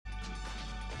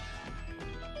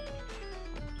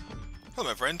Hello,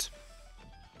 my friends.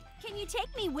 Can you take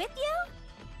me with you?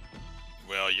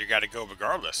 Well, you gotta go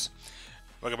regardless.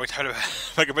 Welcome back to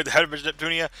Hyperdimension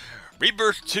Neptunia,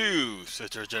 Rebirth 2,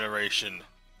 Sister Generation.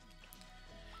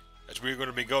 As we're going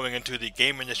to be going into the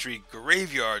game industry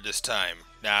graveyard this time.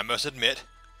 Now, I must admit,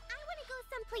 I want to go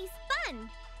someplace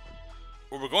fun.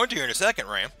 well, we're going to here in a second,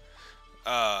 Ram.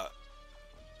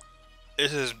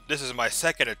 This is my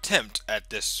second attempt at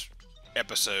this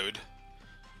episode.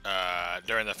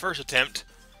 During the first attempt,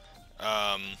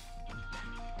 around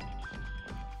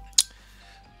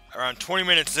 20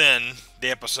 minutes in the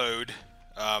episode,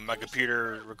 my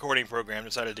computer recording program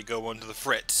decided to go onto the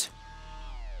fritz.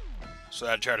 So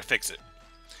I had to try to fix it.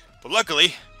 But luckily...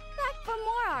 Back for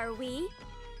more, are we?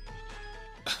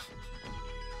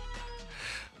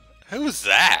 Who was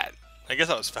that? I guess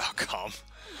that was Falcom. Come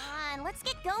on, let's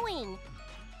get going.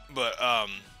 But,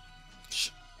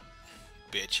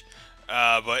 bitch.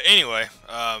 But anyway,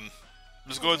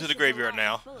 let's go into the graveyard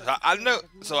now.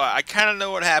 I kind of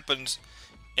know what happens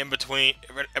in between,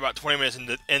 about 20 minutes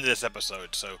into this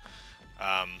episode, so,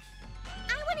 I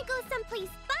want to go someplace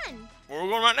fun. well, we're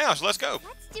going right now, so let's go.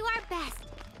 Let's do our best.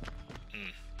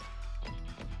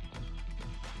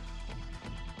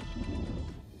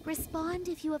 Respond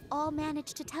if you have all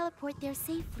managed to teleport there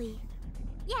safely.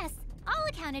 Yes, all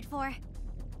accounted for.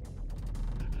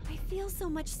 I feel so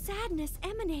much sadness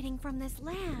emanating from this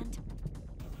land.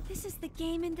 This is the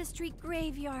game industry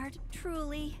graveyard,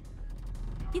 truly.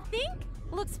 You think?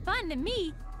 Looks fun to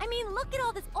me. I mean, look at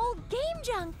all this old game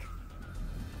junk.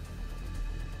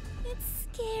 It's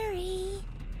scary.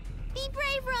 Be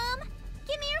brave, Rum.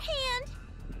 Give me your hand.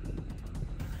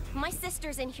 My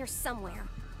sister's in here somewhere.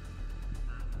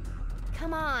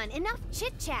 Come on, enough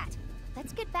chit-chat.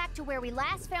 Let's get back to where we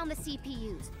last found the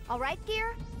CPUs. All right,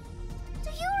 Gear? Do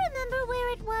you remember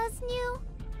where it was, New?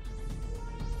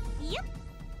 Yep.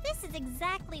 This is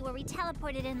exactly where we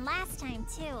teleported in last time,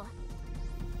 too.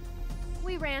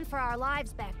 We ran for our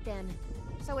lives back then,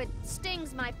 so it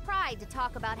stings my pride to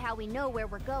talk about how we know where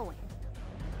we're going.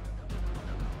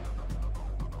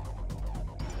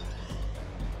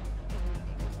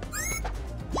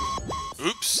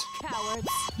 Oops. Cowards.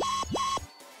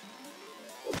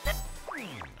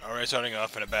 Already starting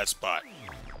off in a bad spot.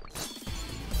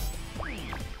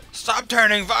 Stop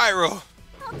turning viral!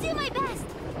 I'll do my best.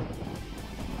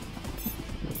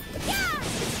 Yeah!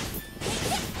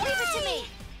 Leave it to me.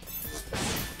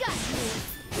 Got you.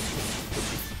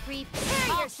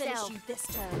 Prepare I'll yourself. finish you this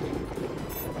turn.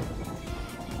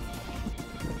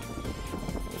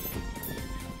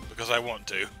 Because I want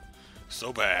to.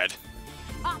 So bad.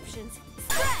 Options.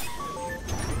 Spread.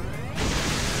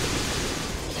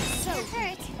 So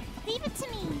hurt. Leave it to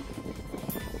me.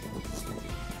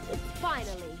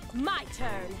 Finally, my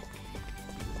turn.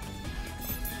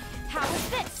 How is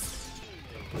this?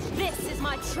 This is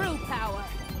my true power.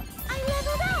 I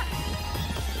leveled up.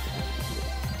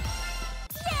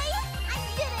 Yay! I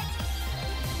did it.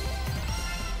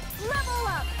 Level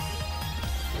up.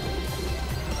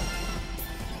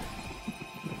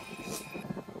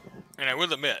 And I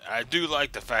will admit, I do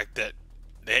like the fact that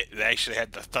they actually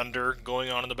had the thunder going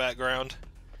on in the background.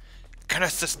 Kind of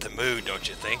sets the mood, don't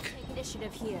you think? Take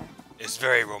initiative here. It's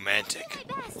very romantic.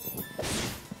 My best.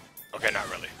 Okay, not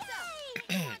really.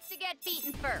 Who wants to get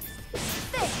beaten first?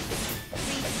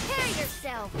 Prepare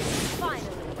yourself.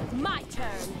 Finally, my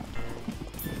turn.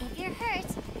 If you're hurt,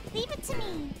 leave it to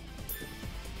me.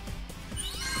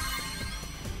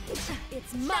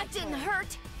 It's my That didn't turn.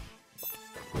 hurt.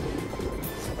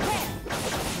 I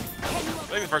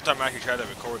think the first time I actually tried to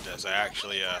record this, I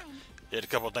actually did a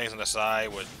couple of things on the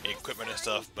side with equipment and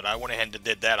stuff, but I went ahead and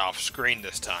did that off screen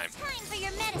this time. Time for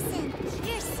your medicine.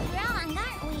 You're strong,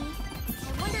 aren't we? I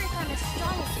wonder if I'm as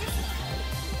strong as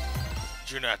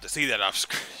this. You don't have to see that off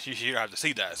screen. You don't have to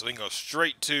see that, so we can go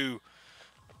straight to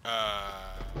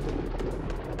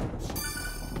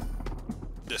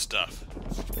this stuff.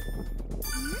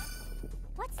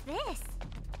 What's this?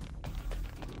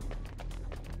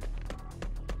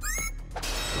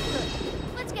 Good.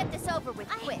 Let's get this over with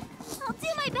quick. I'll do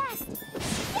my best.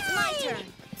 It's my turn.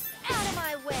 Out of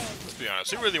my way. Let's be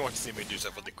honest, who really wants to see me do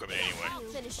stuff with the equipment anyway? I'll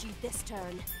finish you this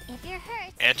turn. If you're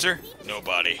hurt. Answer?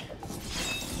 Nobody.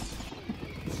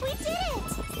 We did it!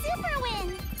 Super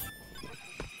win!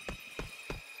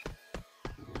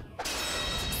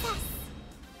 Yes!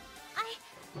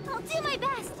 I'll do my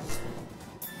best!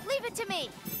 Leave it to me!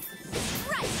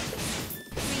 Right!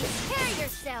 Prepare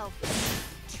yourself!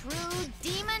 True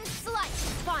demon slice!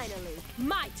 Finally,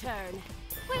 my turn.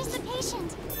 Where's the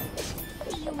patient?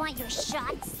 Do you want your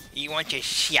shots? You want your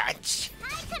shots?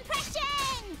 High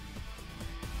compression!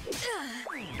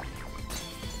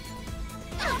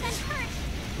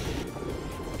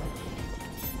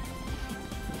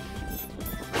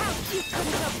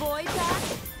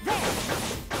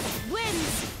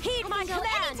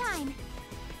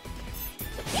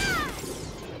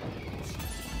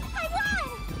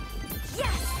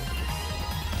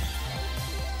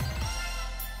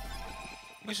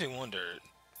 Makes me wonder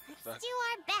Let's do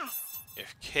our best.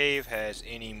 if Cave has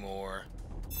any more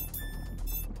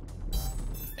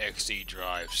XE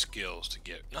drive skills to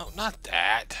give. No, not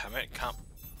that. I meant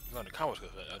you want the combo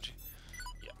skills, don't you?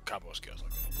 Yeah, combo skills.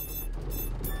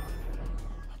 Okay.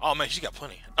 Oh man, she's got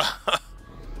plenty. Let's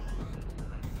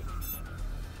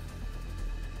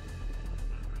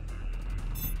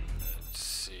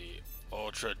see.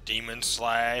 Ultra Demon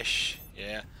Slash.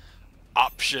 Yeah.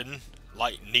 Option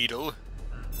Light Needle.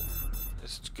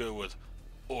 Let's go with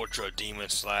Ultra Demon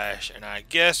Slash, and I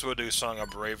guess we'll do Song of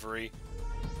Bravery.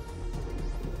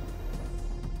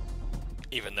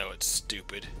 Even though it's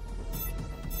stupid.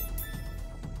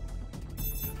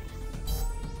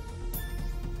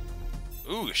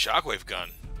 Ooh, Shockwave Gun.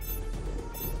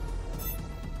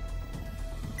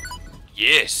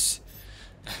 Yes!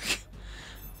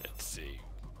 Let's see.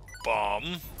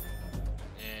 Bomb.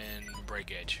 And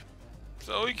Break Edge.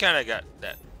 So we kinda got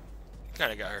that.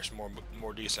 Kinda got her some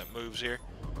more decent moves here.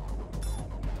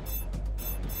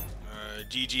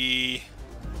 GG.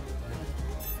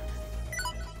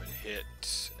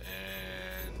 Hit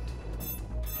and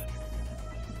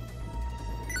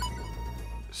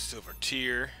Silver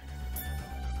Tier.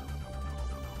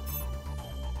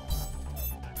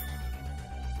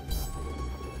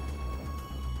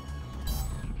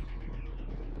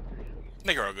 I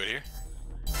think we're all good here.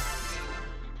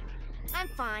 I'm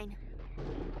fine.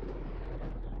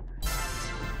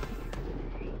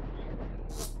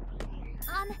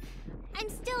 I'm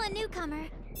still a newcomer,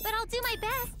 but I'll do my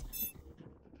best.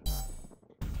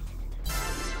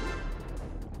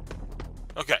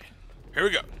 Okay, here we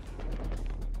go.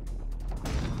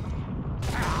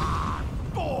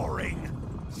 Boring!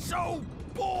 So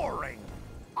boring!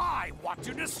 I want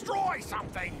to destroy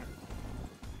something!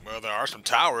 Well, there are some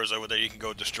towers over there you can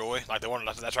go destroy, like the one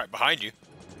that's right behind you.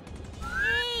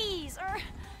 Please,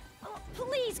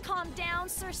 please calm down,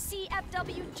 Sir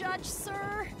CFW Judge,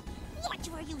 sir. Watch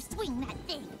where you swing that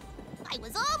thing. I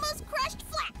was almost crushed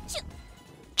flat.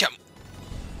 Jump.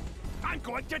 I'm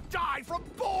going to die from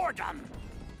boredom!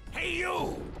 Hey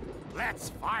you! Let's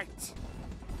fight!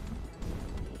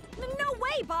 No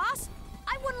way, boss!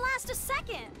 I wouldn't last a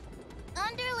second!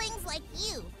 Underlings like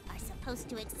you are supposed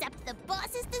to accept the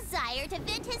boss's desire to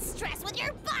vent his stress with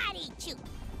your body, Chew.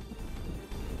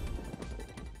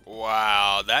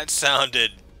 Wow, that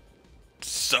sounded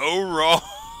so wrong.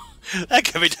 That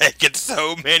could be taken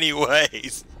so many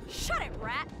ways. Shut it,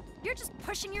 rat! You're just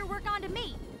pushing your work onto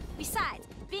me. Besides,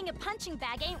 being a punching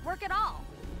bag ain't work at all.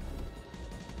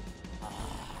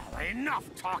 Enough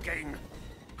talking!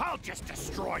 I'll just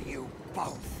destroy you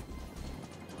both!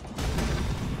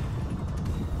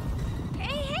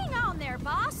 Hey, hang on there,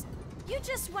 boss! You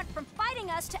just went from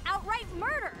fighting us to outright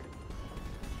murder!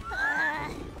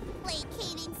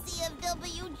 Placating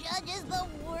CFW Judge is the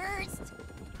worst.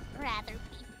 Rather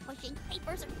be pushing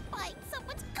papers or buying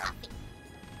someone's coffee.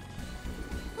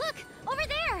 Look, over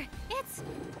there! It's...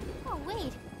 Oh,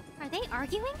 wait. Are they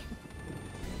arguing?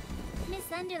 Miss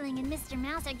Underling and Mr.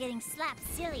 Mouse are getting slapped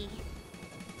silly.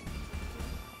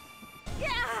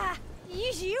 Yeah!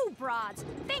 You broads!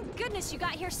 Thank goodness you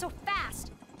got here so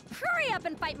fast! Hurry up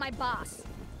and fight my boss!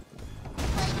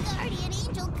 My guardian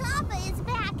angel Kappa is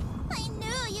back! I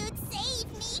knew you'd save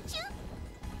me, Choo!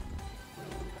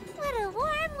 What a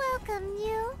warm welcome,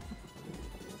 you!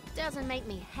 Doesn't make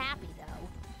me happy, though.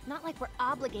 Not like we're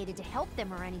obligated to help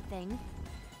them or anything.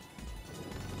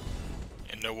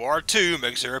 And Noir 2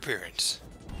 makes her appearance.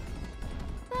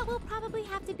 But we'll probably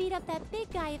have to beat up that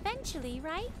big guy eventually,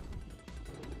 right?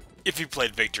 If you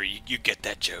played Victory, you get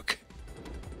that joke.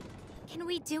 Can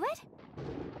we do it?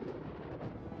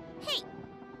 Hey,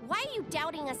 why are you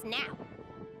doubting us now?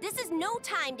 This is no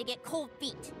time to get cold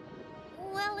feet.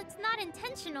 Well, it's not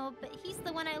intentional, but he's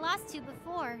the one I lost to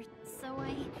before, so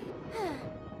I...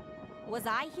 Was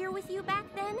I here with you back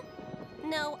then?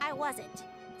 No, I wasn't.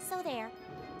 So there.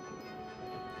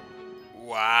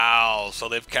 Wow, so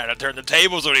they've kind of turned the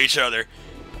tables on each other.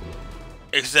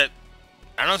 Except,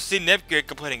 I don't see Nepgear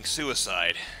completing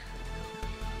suicide.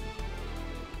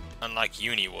 Unlike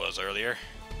Uni was earlier.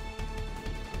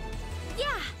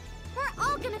 Yeah, we're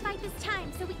all gonna fight this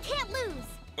time, so we can't lose.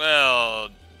 Well,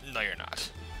 no you're not.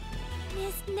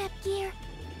 Miss Nepgear,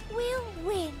 we'll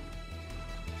win.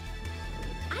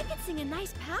 I could sing a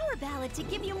nice power ballad to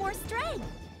give you more strength.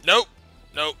 Nope,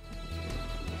 nope.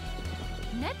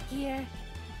 Nepgear,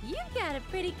 you've got a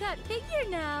pretty cut figure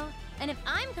now. And if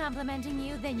I'm complimenting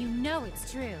you, then you know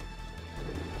it's true.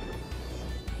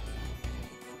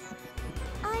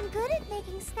 I'm good at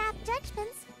making snap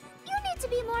judgments. You need to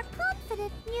be more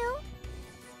confident, Mew.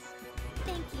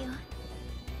 Thank you.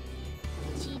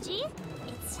 Gigi,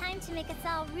 it's It's time to make us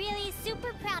all really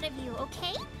super proud of you,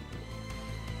 okay?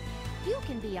 You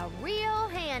can be a real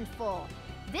handful.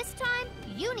 This time,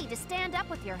 you need to stand up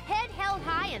with your head held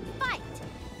high and fight.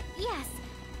 Yes,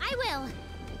 I will.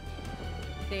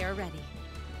 They are ready.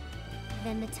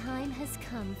 Then the time has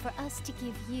come for us to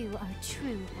give you our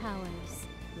true powers.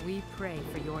 We pray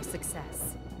for your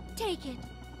success. Take it.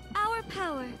 Our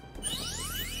power.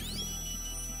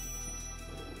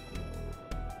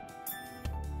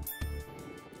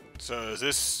 So is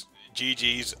this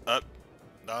Gigi's up?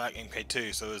 No, not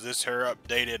MK2. So is this her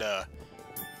updated,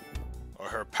 or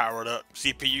her powered up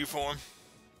CPU form?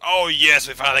 Oh yes,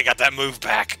 we finally got that move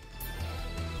back.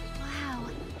 Wow,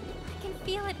 I can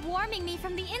feel it warming me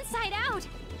from the inside out.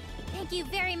 Thank you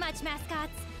very much,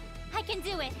 mascots. I can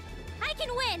do it. I can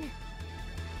win.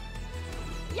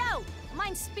 Yo,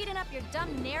 mind speeding up your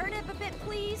dumb narrative a bit,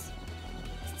 please?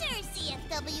 Sir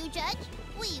CFW Judge,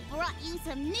 we brought you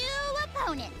some new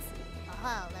opponents.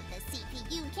 All of the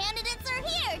CPU candidates are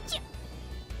here.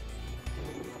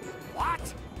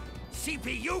 What?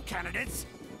 CPU candidates?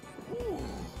 Ooh,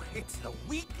 it's the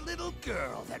weak little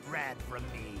girl that ran from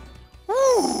me.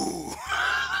 Woo!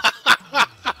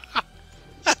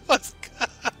 That was good.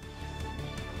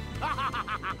 I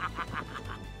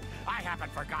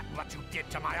haven't forgotten what you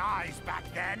did to my eyes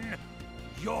back then.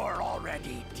 You're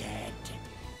already dead.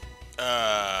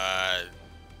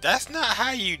 That's not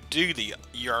how you do the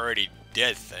 "you're already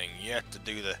dead" thing. You have to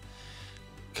do the,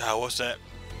 God, what's that?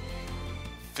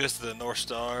 Fist of the North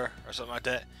Star or something like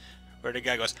that, where the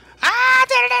guy goes, ah,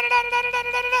 da, da, da, da, da, da,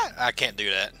 da, da. I can't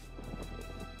do that.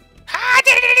 Ah,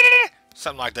 da, da, da, da, da.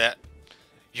 Something like that.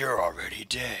 You're already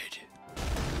dead.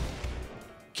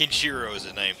 Kenshiro is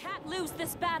his name, Can't lose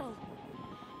this battle.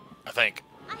 I think.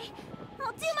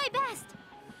 I'll do my best.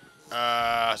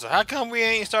 So how come we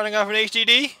ain't starting off in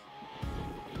HDD?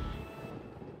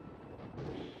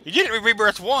 You didn't with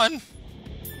Rebirth 1.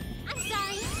 I'm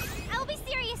sorry. I'll be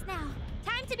serious now.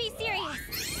 Time to be serious.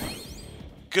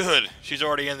 Good. She's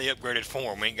already in the upgraded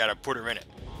form. We ain't got to put her in it.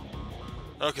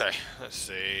 Okay, let's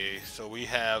see. So we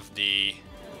have the...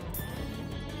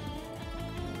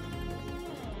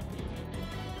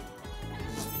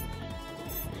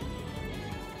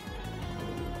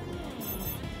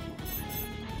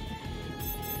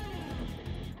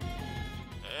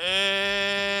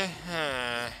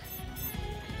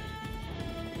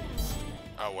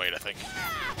 Oh, wait, I think...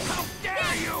 How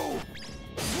dare you!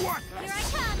 Worthless! Here I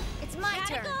come. It's my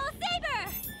turn. Radical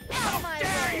Saber! How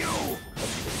dare you!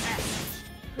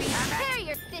 Prepare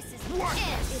your fists. It's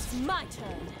my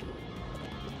turn.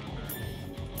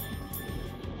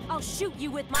 I'll shoot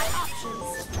you with my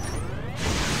options.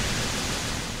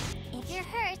 If you're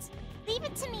hurt, leave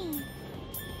it to me.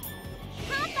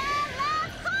 Papa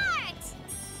Love Heart!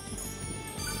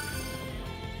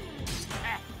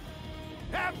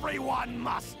 Everyone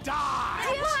must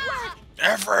die!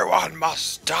 Everyone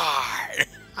must die!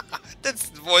 This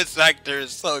voice actor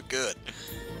is so good.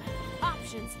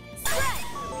 Options. Spread!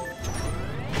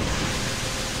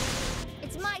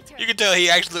 It's my turn. You can tell he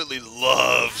absolutely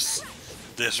loves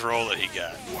this role that he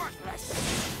got. Worthless!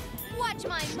 Watch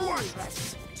my move.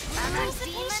 Worthless! Where's the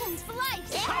patience?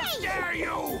 Life. How Hey! dare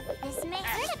you! This may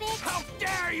hurt a bit. How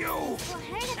dare you! Will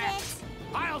hurt a bit.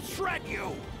 I'll shred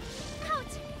you! Out.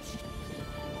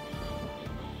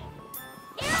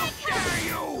 Here How I come. dare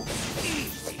you!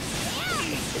 Easy!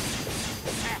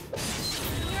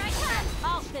 Here I come.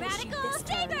 I'll finish you Radical this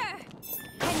turn. Saber.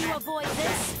 Can you avoid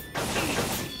this?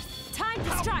 Time to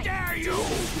How strike! dare you!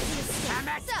 Damn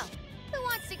it! So, who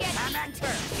wants to get Damn eaten it!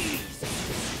 first? Easy!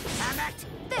 Damn it!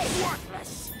 This.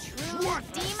 Worthless! True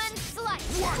Worthless! demon slice.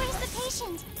 Where's the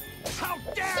patient? How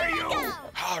dare Here I you! go.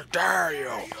 How dare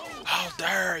you! How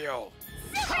dare you!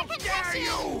 How dare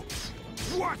you!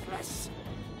 Worthless!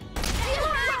 Feel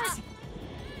hurt.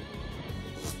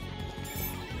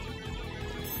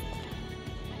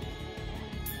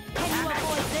 Can you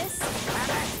avoid this? Damn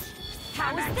it!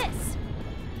 How is this?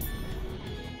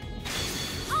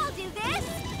 I'll do this.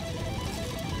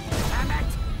 Damn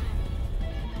it!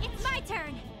 It's my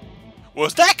turn.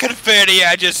 Was that confetti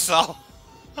I just saw?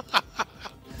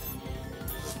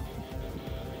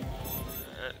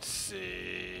 Let's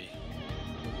see.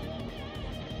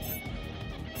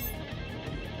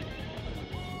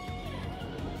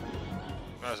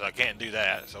 No, so I can't do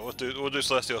that. So we'll do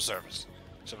Celestial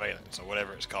Surveillance or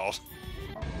whatever it's called.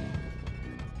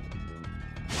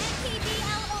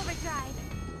 MPBL Overdrive.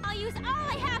 I'll use all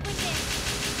I have with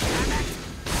this. Damn it!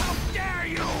 How dare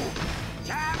you!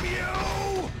 Damn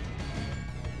you!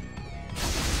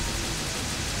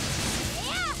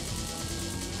 Yeah.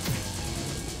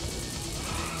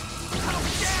 How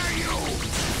dare you!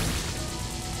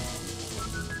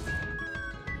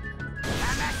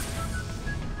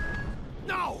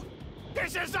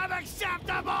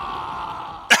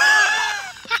 Unacceptable!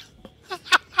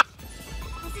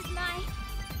 This is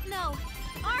no,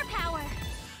 our power.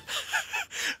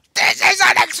 This is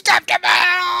unacceptable!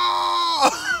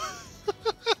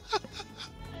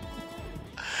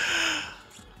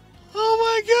 Oh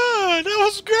my god, that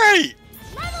was great!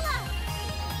 Level up!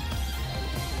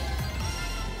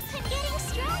 I'm getting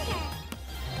stronger.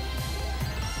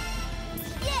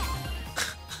 Yeah!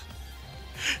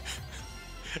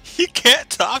 You can't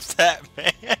top that,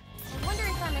 man. I wonder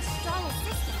if I'm as strong as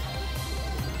this guy.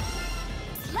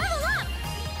 Level up!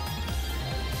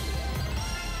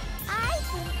 I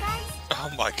think I'm Oh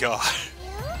my god.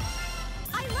 strong.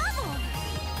 I level!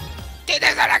 This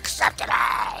is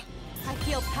unacceptable! I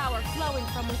feel power flowing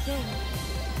from within.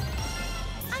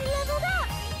 I leveled up!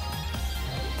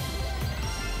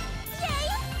 Yay!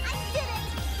 I did it!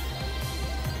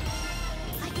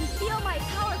 I can feel my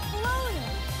power flowing.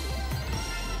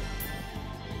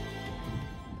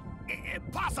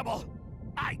 Impossible!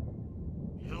 I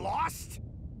lost?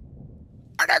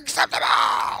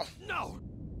 Unacceptable! No!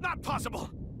 Not possible!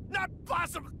 Not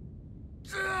possible!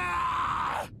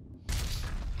 Ah!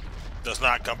 Does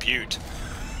not compute.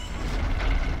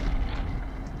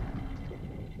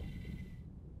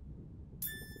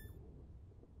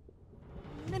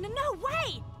 No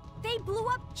way! They blew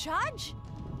up Judge?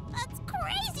 That's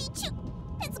crazy,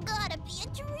 It's gotta be a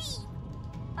dream.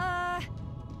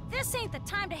 This ain't the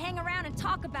time to hang around and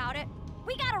talk about it.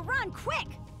 We gotta run, quick!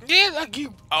 Yeah, like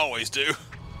you always do.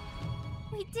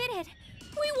 We did it!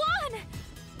 We won!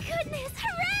 Goodness,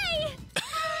 hooray!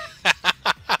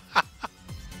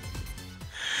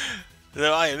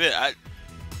 Though I admit,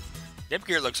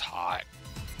 Nepgear looks hot.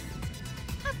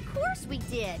 Of course we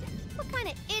did! What kind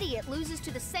of idiot loses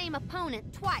to the same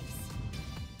opponent twice?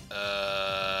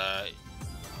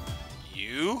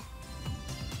 You?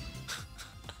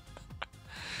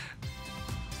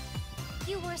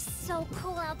 You were so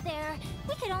cool out there.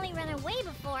 We could only run away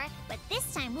before, but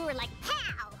this time we were like,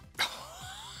 pow!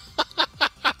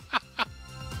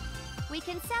 We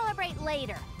can celebrate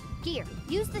later. Gear,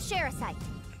 use the Sherasite.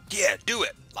 Yeah, do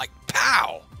it. Like,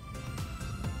 pow!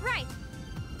 Right.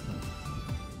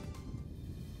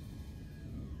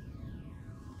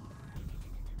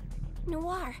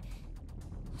 Noir,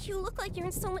 you look like you're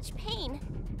in so much pain.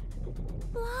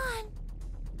 Blonde.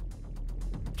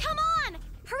 Come on!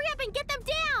 Hurry up and get them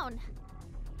down!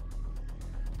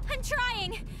 I'm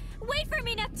trying! Wait for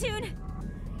me, Neptune!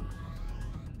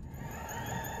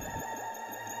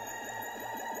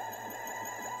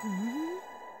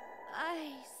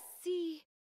 I see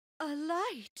a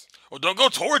light. Well, don't go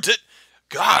towards it.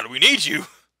 God, we need you.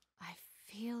 I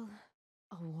feel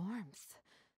a warmth.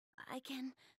 I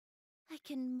can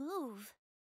move.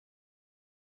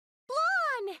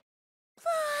 Blonde!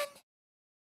 Blonde!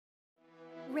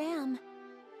 Ram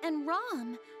and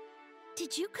Rom,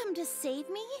 did you come to save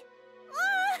me?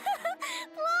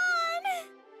 Blonde!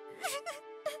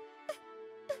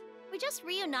 We just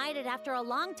reunited after a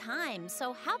long time,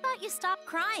 so how about you stop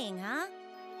crying, huh?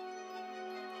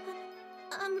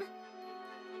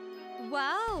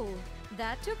 Wow,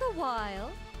 that took a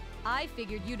while. I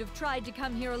figured you'd have tried to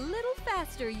come here a little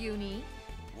faster, Uni.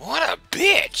 What a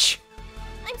bitch!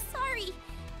 I'm sorry.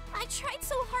 I tried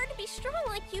so hard to be strong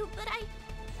like you, but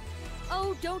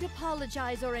Oh, don't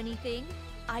apologize or anything.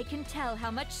 I can tell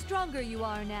how much stronger you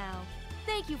are now.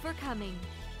 Thank you for coming.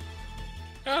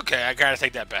 Okay, I gotta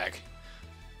take that back.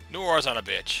 Nora's not a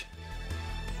bitch.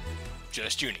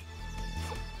 Just Uni.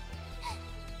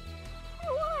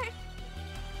 Noir!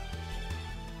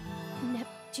 Nep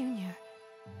Jr.,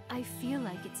 I feel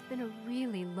like it's been a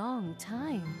really long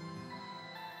time.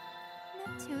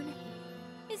 Neptune,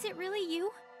 is it really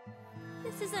you?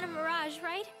 This isn't a mirage,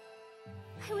 right?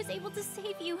 I was able to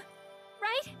save you,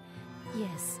 right?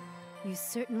 Yes, you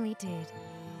certainly did.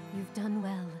 You've done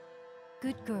well.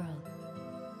 Good girl.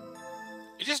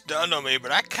 It just dawned on me,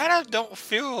 but I kind of don't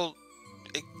feel...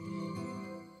 It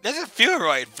doesn't feel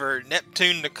right for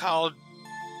Neptune to call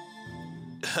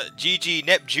Gigi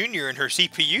Nep Jr. in her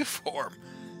CPU form.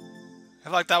 I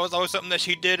feel like that was always something that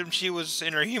she did when she was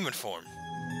in her human form.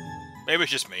 Maybe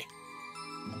it's just me.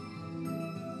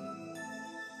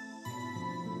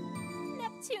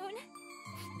 Neptune!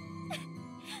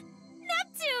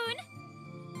 Neptune!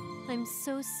 I'm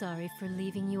so sorry for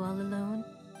leaving you all alone.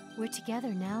 We're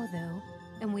together now, though,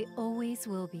 and we always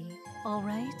will be, all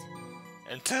right?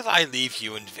 Until I leave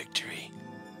you in victory.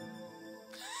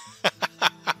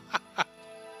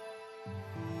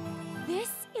 This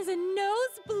is a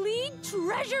nosebleed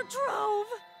treasure trove!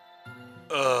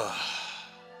 Ugh.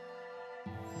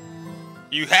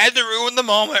 You had to ruin the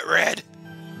moment, Red.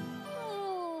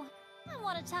 Oh, I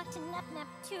want to talk to Neptune.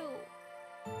 Neptune.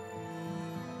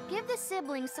 Give the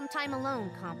siblings some time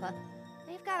alone, Compa.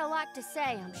 They've got a lot to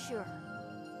say, I'm sure.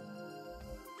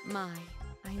 My,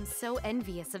 I'm so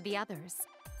envious of the others.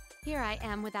 Here I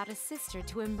am without a sister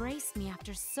to embrace me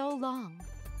after so long.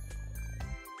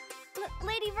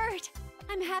 Lady Vert,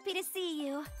 I'm happy to see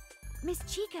you. Miss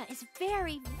Chica is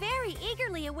very, very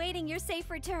eagerly awaiting your safe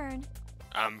return.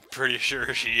 I'm pretty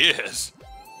sure she is.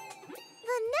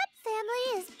 The Nep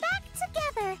family is back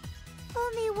together.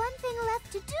 Only one thing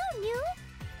left to do, New.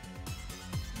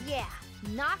 Yeah,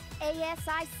 knock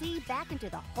ASIC back into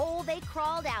the hole they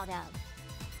crawled out of.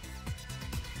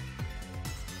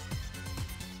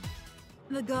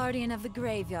 The Guardian of the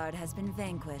Graveyard has been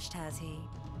vanquished, has he?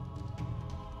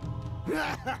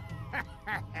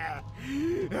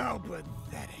 How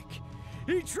pathetic.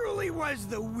 He truly was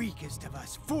the weakest of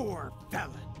us 4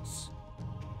 felons.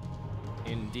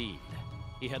 Indeed.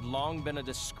 He had long been a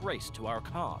disgrace to our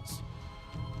cause.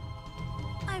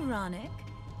 Ironic,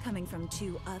 coming from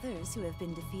 2 others who have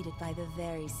been defeated by the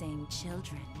very same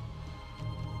children.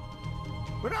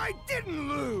 But I didn't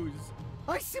lose!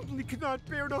 I simply could not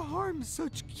bear to harm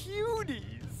such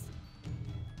cuties!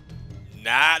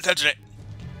 Not touching it.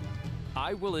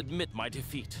 I will admit my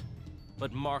defeat,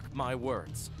 but mark my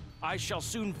words. I shall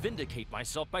soon vindicate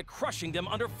myself by crushing them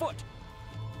underfoot.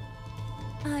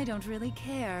 I don't really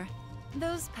care.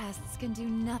 Those pests can do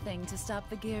nothing to stop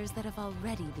the gears that have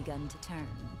already begun to turn.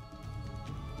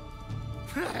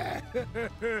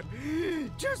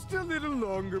 Just a little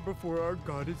longer before our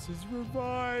goddess is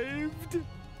revived.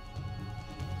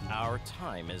 Our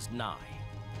time is nigh.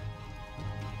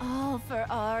 All for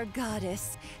our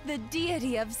goddess, the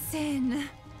deity of sin.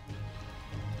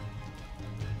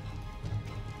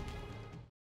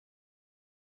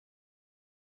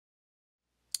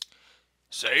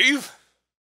 Save?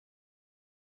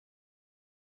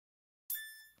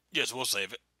 Yes, we'll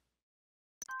save it.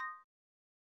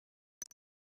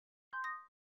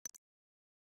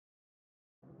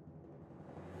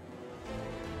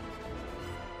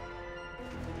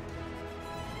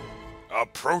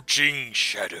 Approaching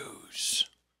shadows.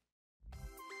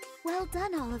 Well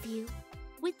done, all of you.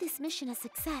 With this mission a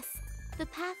success, the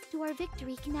path to our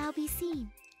victory can now be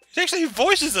seen. There's actually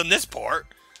voices in this part.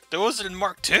 There wasn't in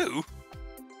Mark 2.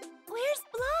 Where's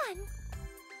Blonde?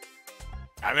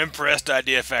 I'm impressed,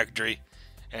 Idea Factory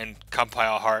and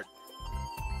Compile Heart.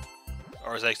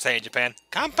 Or as they say in Japan,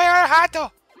 Compile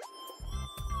Hato!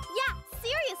 Yeah,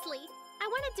 seriously. I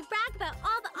wanted to brag about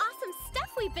all the awesome stuff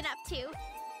we've been up to.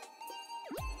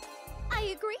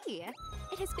 I agree.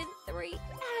 It has been 3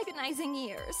 agonizing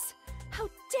years. How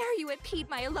dare you impede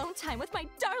my alone time with my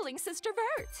darling sister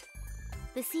Vert?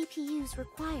 The CPUs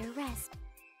require rest.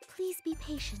 Please be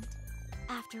patient.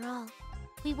 After all,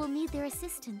 we will need their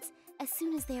assistance as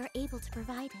soon as they are able to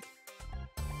provide it.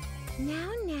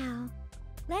 Now,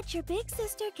 let your big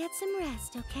sister get some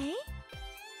rest, okay?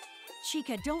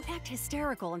 Chica, don't act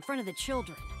hysterical in front of the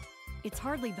children. It's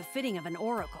hardly befitting of an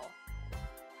oracle.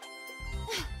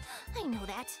 I know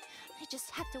that. I just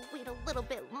have to wait a little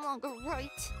bit longer, right?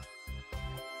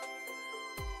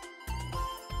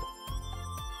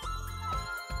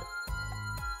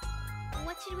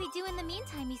 What should we do in the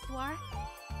meantime, Histoire?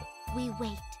 We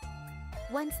wait.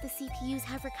 Once the CPUs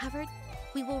have recovered,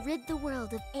 we will rid the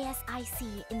world of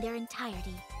ASIC in their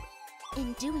entirety.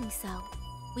 In doing so,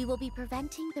 we will be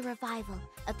preventing the revival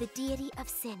of the deity of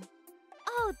sin.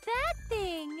 Oh, that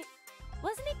thing!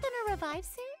 Wasn't it gonna revive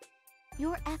soon?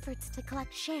 Your efforts to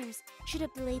collect shares should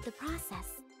have delayed the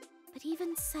process. But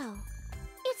even so...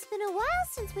 It's been a while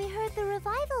since we heard the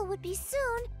revival would be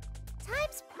soon.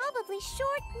 Time's probably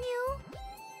short, Mew.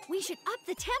 We should up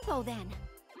the tempo then.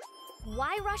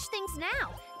 Why rush things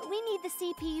now? We need the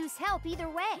CPU's help either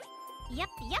way. Yep.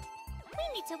 We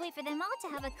need to wait for them all to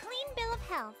have a clean bill of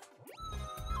health.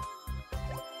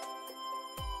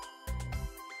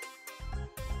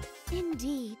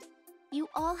 Indeed. You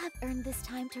all have earned this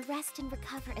time to rest and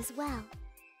recover as well.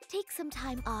 Take some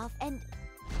time off and...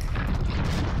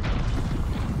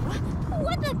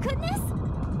 What the goodness?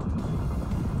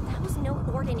 That was no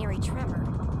ordinary tremor.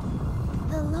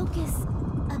 The locust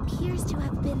appears to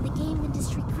have been the game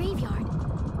industry graveyard.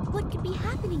 What could be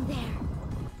happening there?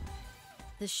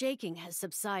 The shaking has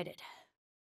subsided.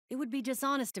 It would be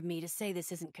dishonest of me to say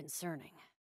this isn't concerning.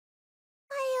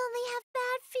 I only have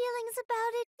bad feelings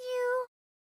about it, you.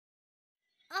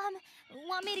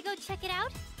 Want me to go check it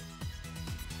out?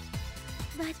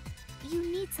 But you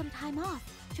need some time off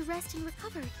to rest and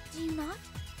recover, do you not?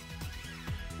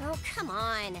 Oh, come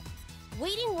on.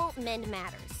 Waiting won't mend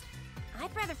matters.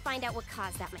 I'd rather find out what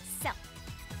caused that myself.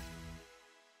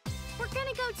 We're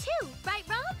gonna go too, right,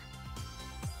 Rob?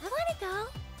 I wanna go.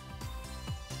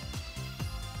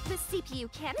 The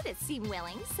CPU candidates seem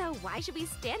willing, so why should we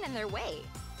stand in their way?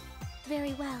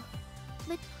 Very well.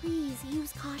 But please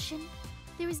use caution.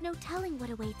 There is no telling what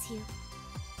awaits you.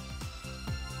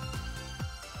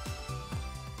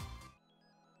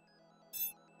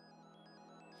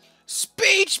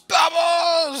 Speech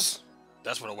bubbles!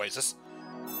 That's what awaits us.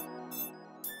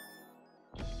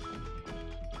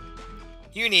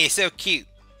 Uni is so cute.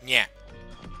 Yeah.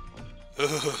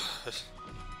 Ugh.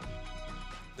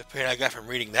 The pain I got from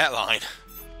reading that line.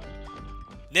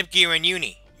 Nipgear and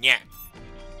Uni. Yeah.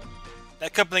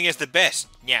 That coupling is the best.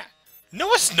 Yeah.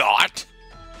 No, it's not!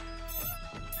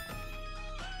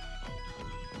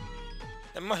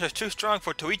 That monster is too strong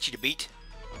for Toichi to beat.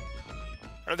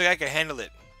 I don't think I can handle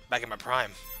it back in my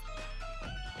prime.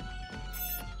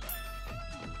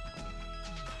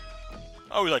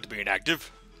 I always like to be inactive.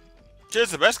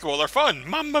 Chess and basketball are fun,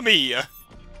 mamma mia!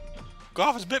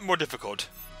 Golf is a bit more difficult.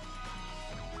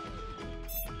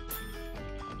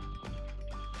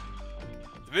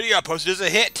 The video I posted is a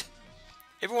hit!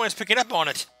 Everyone is picking up on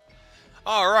it.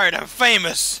 Alright, I'm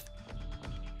famous!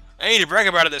 I need to brag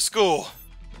about it at school.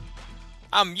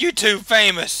 I'm YouTube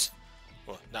famous!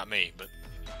 Well, not me, but...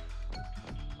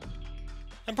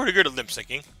 I'm pretty good at lip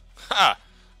syncing. Ha!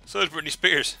 So is Britney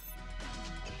Spears.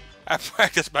 I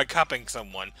practice by copying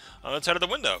someone on the side of the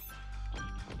window.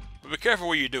 But be careful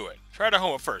where you do it. Try it at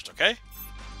home first, okay?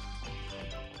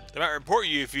 They might report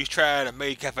you if you try to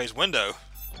Maid Cafe's window.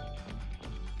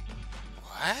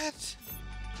 What?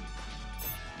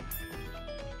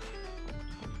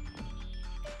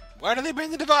 Why do they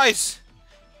ban the device?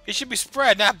 It should be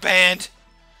spread, not banned.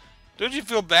 Don't you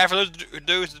feel bad for those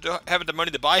dudes that don't have the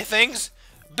money to buy things?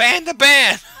 Ban the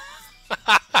ban!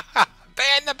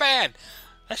 Ban the ban!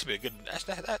 That should be a good.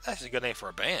 That's a good name for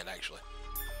a band, actually.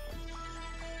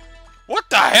 What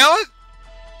the hell?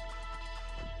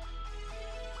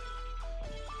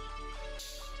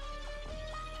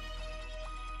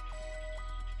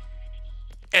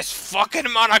 It's fucking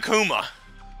Monokuma.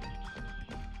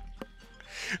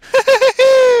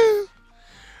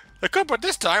 The culprit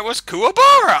this time was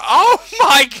Kuwabara. Oh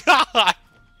my god!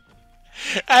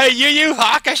 A Yu Yu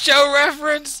Hakusho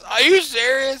reference? Are you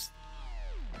serious?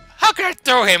 How can I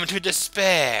throw him into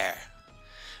despair?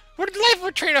 What a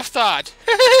delightful train of thought.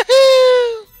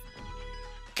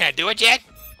 Can I do it yet?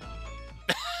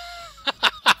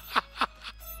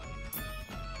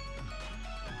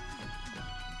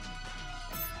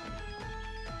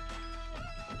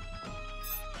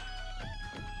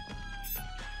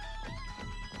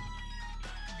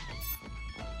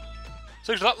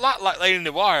 So there's a lot like Lady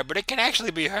Noir, but it can actually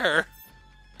be her.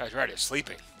 I was right, it's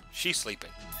sleeping. She's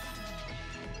sleeping.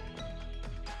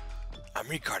 I'm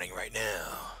recording right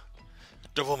now.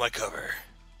 Double my cover.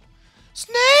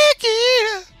 Snake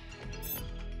Eater!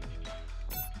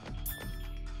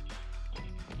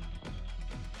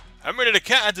 I made an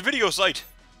account at the video site.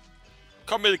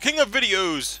 Call me the king of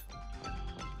videos.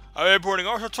 I'm reporting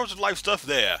all sorts of live stuff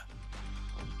there.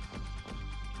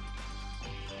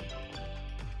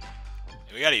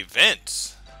 And we got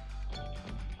events.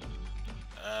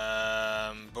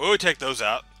 But we'll take those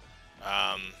out.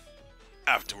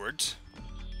 Afterwards.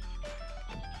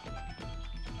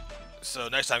 So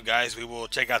next time, guys, we will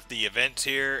check out the events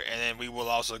here, and then we will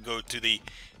also go to the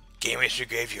Game History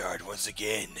Graveyard once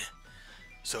again.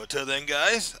 So until then,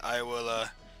 guys, I will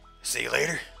see you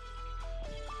later.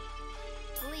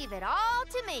 Leave it all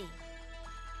to me.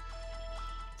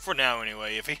 For now,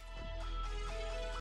 anyway, Iffy.